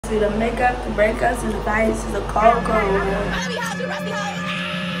see the makeup, the breakups, and the bites, the cold.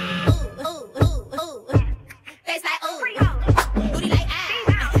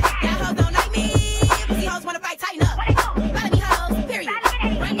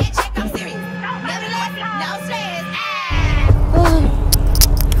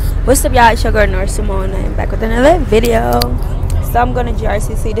 What's up, y'all? It's your girl Nora Simone, and I'm back with another video. So I'm going to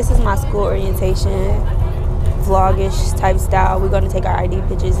GRCC. This is my school orientation, vlogish type style. We're going to take our ID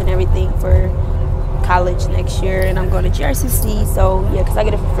pictures and everything for college next year, and I'm going to GRCC. So yeah, because I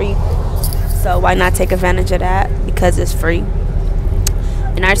get it for free, so why not take advantage of that, because it's free.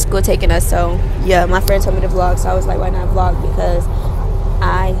 And our school taking us, so yeah, my friend told me to vlog, so I was like, why not vlog, because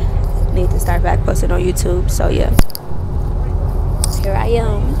I need to start back posting on YouTube. So yeah, here I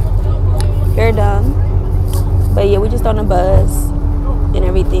am. Hair done. But yeah, we just on a bus and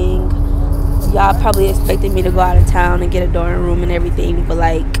everything. Y'all probably expected me to go out of town and get a dorm room and everything, but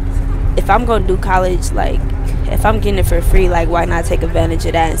like, if I'm gonna do college, like, if I'm getting it for free, like, why not take advantage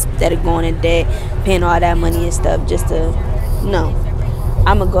of that instead of going in debt, paying all that money and stuff just to, no.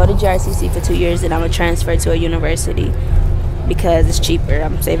 I'm gonna go to GRCC for 2 years and I'm gonna transfer to a university because it's cheaper.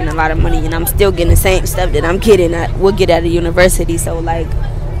 I'm saving a lot of money and I'm still getting the same stuff that I'm getting we'll get at a university, so like,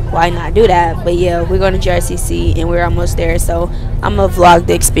 why not do that? But yeah, we're going to GRCC and we're almost there, so I'm gonna vlog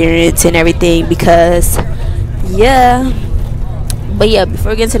the experience and everything, because yeah. But yeah,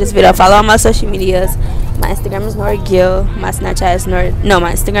 before we get into this video, follow all my social medias. My Instagram is Nora Gill. My Snapchat is my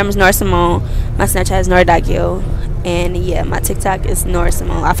Instagram is Nora Simone. My Snapchat is Nora.Gill. And yeah, my TikTok is Nora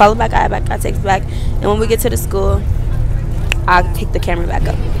Simone. I follow back, I text back, and when we get to the school, I'll pick the camera back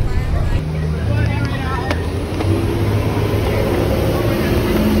up.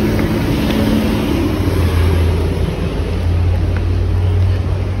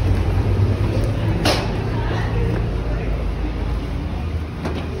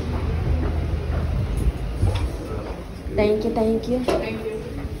 Thank you, thank you. Thank you.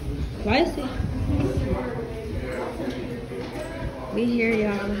 Why is it? We here,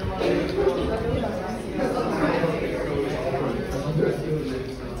 y'all.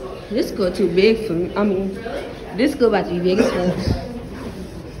 This school too big for me. I mean, this school about to be big as fuck.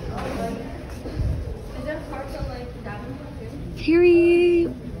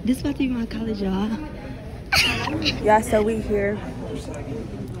 Period. This about to be my college, y'all. Yeah, so we here.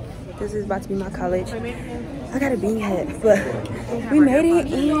 This is about to be my college. I got a bean hat, but we made it,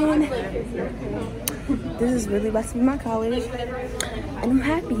 and this is really about to be my college, and I'm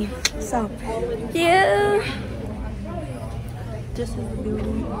happy. So yeah, this is the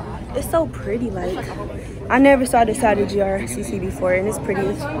building. It's so pretty. Like, I never saw this side of GRCC before, and it's pretty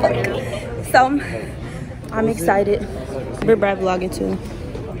as fuck. So I'm excited. We're Brad vlogging too.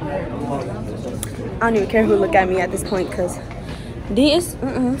 I don't even care who look at me at this point, because this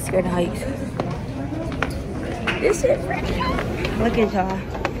I'm scared of heights. This shit pretty. Look at y'all.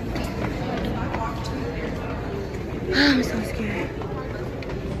 I'm so scared.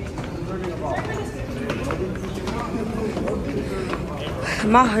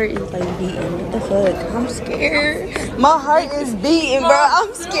 My heart is like beating. What the fuck? I'm scared. My heart is beating, bro.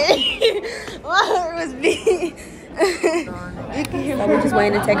 I'm scared. My heart was beating. So we're just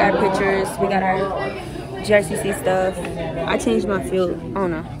waiting to take our pictures. We got our GRCC stuff. I changed my field. I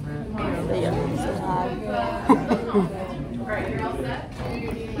don't know. But yeah.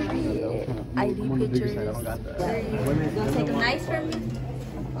 ID pictures. You gonna take them nice for me?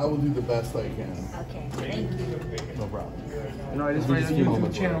 I will do the best I can. Okay, thank you. No problem. You know, I just made a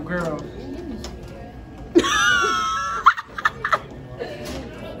YouTube channel, girl.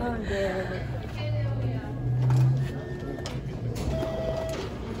 Oh, good.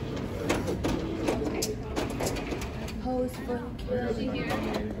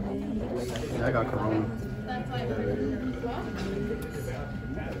 I got corona.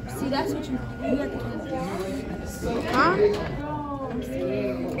 See, that's what you have to do. Huh? I'm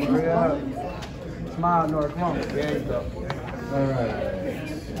scared. Hurry up. Smile, Nora. Come on. There you go. All right.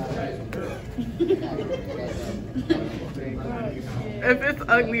 If it's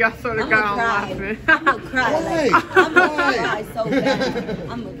ugly, I swear to God, I'm laughing. I'm gonna cry. Like, I'm gonna cry so bad.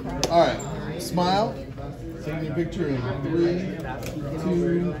 I'm gonna cry. All right. Smile. Take your picture in 3,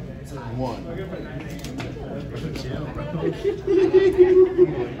 2, 1.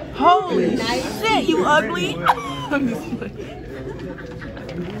 Holy shit, you ugly. I'm just like...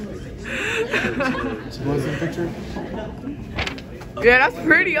 You want some picture? Yeah, that's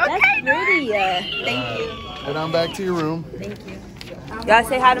pretty. Okay, That's pretty. Thank you. Head on back to your room. Thank you. Y'all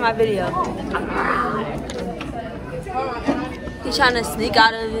say hi to my video. He's trying to sneak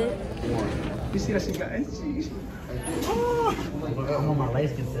out of it. You see that she got itchy? Oh. I'm on my light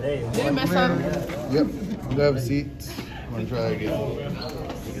skin today. Did it mess up? Yep. You have a seat. I'm gonna try again.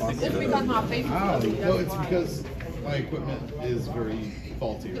 It's because my face is ugly. No, it's because my equipment is very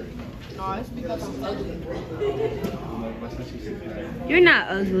faulty right now. No, it's because I'm ugly. You're not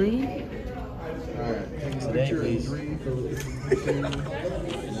ugly. Alright, take a Today, picture in please. 3, 2,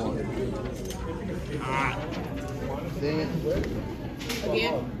 1.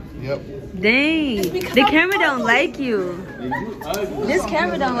 Again? Yep. Dang. The camera don't like you. This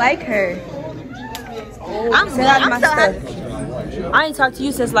camera don't like her. I'm so stuff. I ain't talked to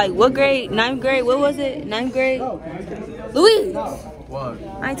you since like what grade? 9th grade? What was it? 9th grade? Louise. What?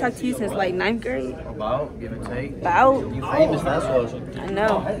 I ain't talked to you since like 9th grade. About? Give and take? About. You famous, that's what. I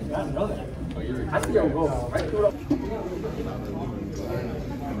know.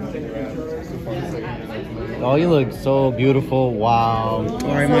 Oh, you look so beautiful. Wow. So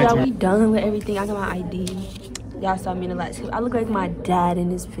are we done with everything? I got my ID. Y'all saw me in the last clip. I look like my dad in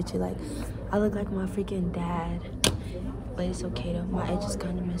this picture. Like, I look like my freaking dad. But it's okay though. My edge is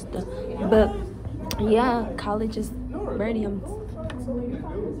kind of messed up. But yeah, college is ready.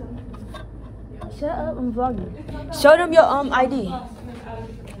 Shut up, I'm vlogging. Show them your ID.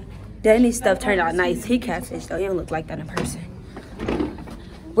 Danny's stuff turned out nice. He catfish though. He don't look like that in person.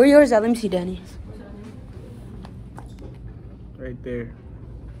 Where yours at? Let me see, Danny. Right there.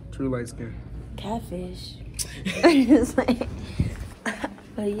 True light skin. Catfish. Just like,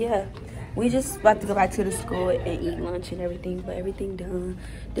 but yeah, we just about to go back to the school and eat lunch and everything, but everything done.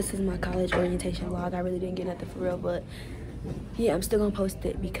 This is my college orientation vlog. I really didn't get nothing for real, but yeah, I'm still gonna post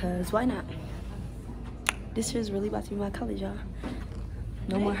it because why not? This is really about to be my college, y'all.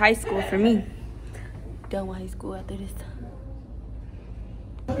 No more high school for me. Done with high school after this.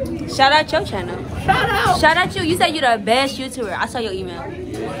 Shout out your channel. Shout out! Shout out you. You said you're the best YouTuber. I saw your email.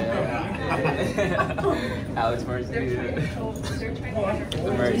 Alex first. You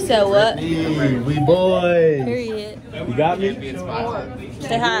said what? We boys. Period. You got me?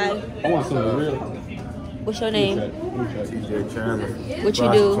 Say hi. I want something real. What's your name? DJ Chandler. What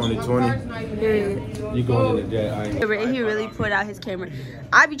you do? 2020. Period. You going in the jet? I ain't. He really put out his camera.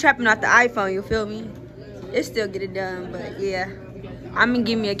 I be trapping out the iPhone, you feel me? It still get it done, but yeah. I'm gonna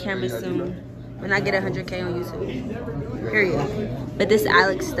give me a camera soon when I get 100K on YouTube. Period. But this is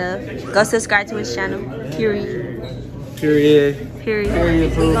Alex stuff. Go subscribe to his channel. Period. Period. Period.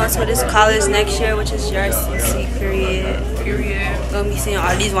 We going to this college next year, which is JRCC. Period. Gonna be seeing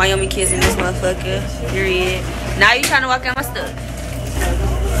all these Wyoming kids in this motherfucker. Period. Now you trying to walk out my stuff.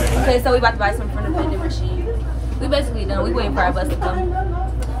 Okay, so we about to buy something from the vending machine. We basically done. We waiting for our bus to come.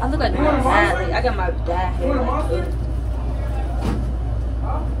 I look like my dad. Like, I got my dad hair.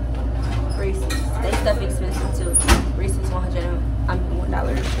 Reese's. They stuff expensive too. Reese's $100. I'm $1.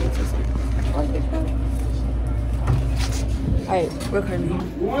 Alright, record me.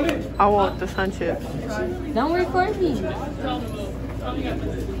 I want the sun chips. Don't record me.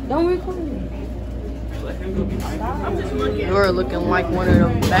 Don't record me. You're looking like one of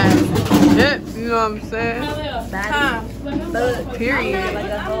them bad chips, you know what I'm saying? Bad. Period.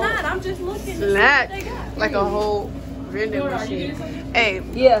 Like a whole. I'm just looking. Snack. Like a whole vending machine. Hey,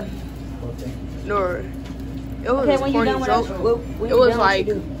 Yeah. Nora. It was Okay, a when you corny done with joke. us, It was like,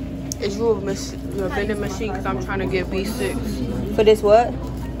 is you a vending machine? Because I'm trying to get B6. For this what?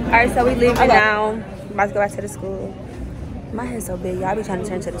 Alright, so we leaving now. About to go back to the school. My head's so big, y'all. I be trying to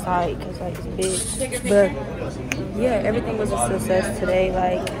turn to the side because like it's big. But yeah, everything was a success today.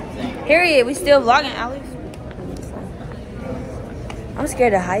 Like, period. We still vlogging, Alex. I'm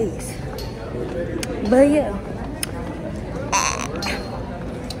scared of heights. But yeah.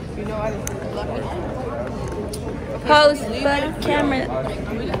 Post but camera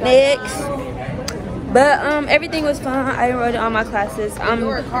next. But everything was fun. I enrolled in all my classes. I'm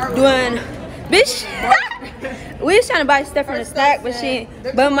doing bitch. We was trying to buy stuff from the snack machine,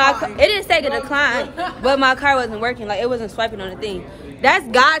 but it didn't say a decline, but my car wasn't working. Like, it wasn't swiping on the thing. That's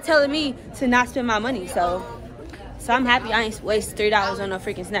God telling me to not spend my money. So I'm happy I ain't waste $3 on no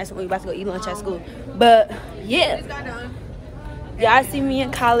freaking snacks when we about to go eat lunch at school. But yeah. Y'all see me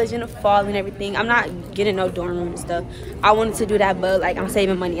in college in the fall and everything. I'm not getting no dorm room and stuff. I wanted to do that, but like, I'm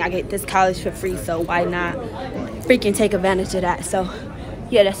saving money. I get this college for free, so why not freaking take advantage of that? So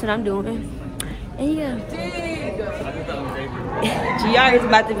yeah, that's what I'm doing. And yeah, GR is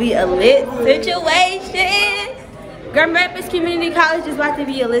about to be a lit situation. Grand Rapids Community College is about to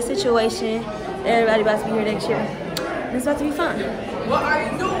be a lit situation. Everybody about to be here next year. And it's about to be fun. What are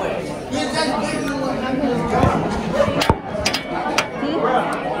you doing?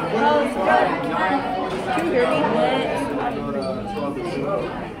 Can you hear me?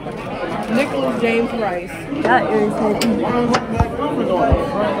 Nicholas James Rice. That irritating.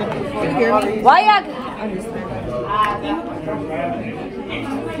 Why y'all?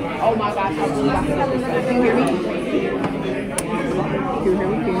 Oh my gosh, I believe I can hear me.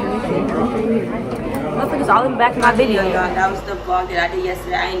 Motherfuckers all in the back of my video, y'all. That was the vlog that I did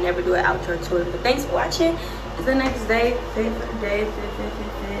yesterday. I ain't never do an outro to it, but thanks for watching. It's the next day, fit.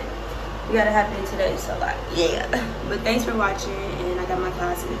 We got a happy day today, so like, yeah. But thanks for watching, and I got my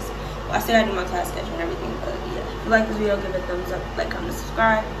classes. Well, I still gotta do my class schedule and everything, but yeah. If you like this video, give it a thumbs up, like, comment,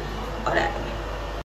 subscribe, all that.